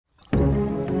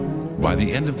By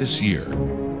the end of this year,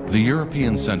 the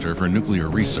European Center for Nuclear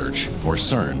Research, or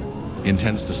CERN,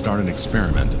 intends to start an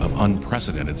experiment of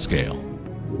unprecedented scale.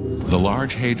 The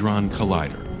Large Hadron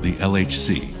Collider, the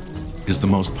LHC, is the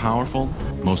most powerful,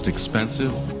 most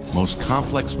expensive, most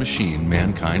complex machine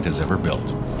mankind has ever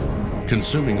built.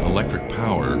 Consuming electric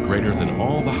power greater than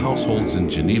all the households in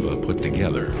Geneva put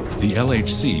together, the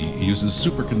LHC uses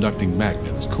superconducting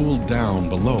magnets cooled down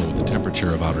below the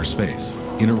temperature of outer space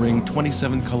in a ring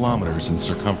 27 kilometers in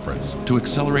circumference to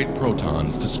accelerate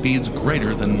protons to speeds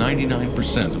greater than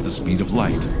 99% of the speed of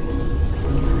light.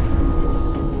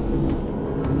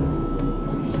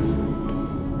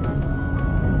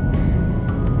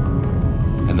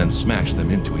 And then smash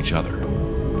them into each other.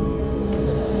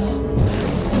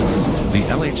 The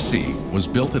LHC was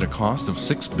built at a cost of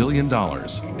 $6 billion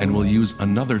and will use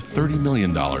another $30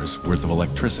 million worth of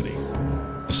electricity.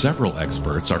 Several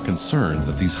experts are concerned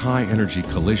that these high-energy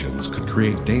collisions could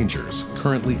create dangers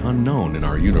currently unknown in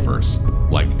our universe,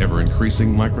 like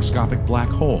ever-increasing microscopic black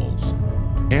holes,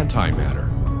 antimatter,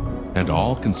 and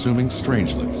all-consuming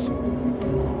strangelets.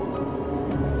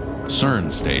 CERN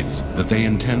states that they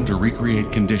intend to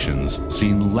recreate conditions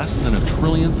seen less than a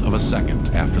trillionth of a second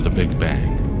after the Big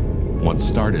Bang. Once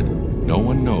started, no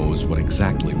one knows what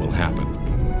exactly will happen.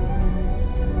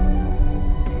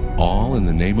 All in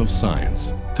the name of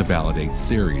science, to validate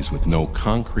theories with no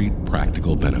concrete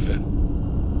practical benefit.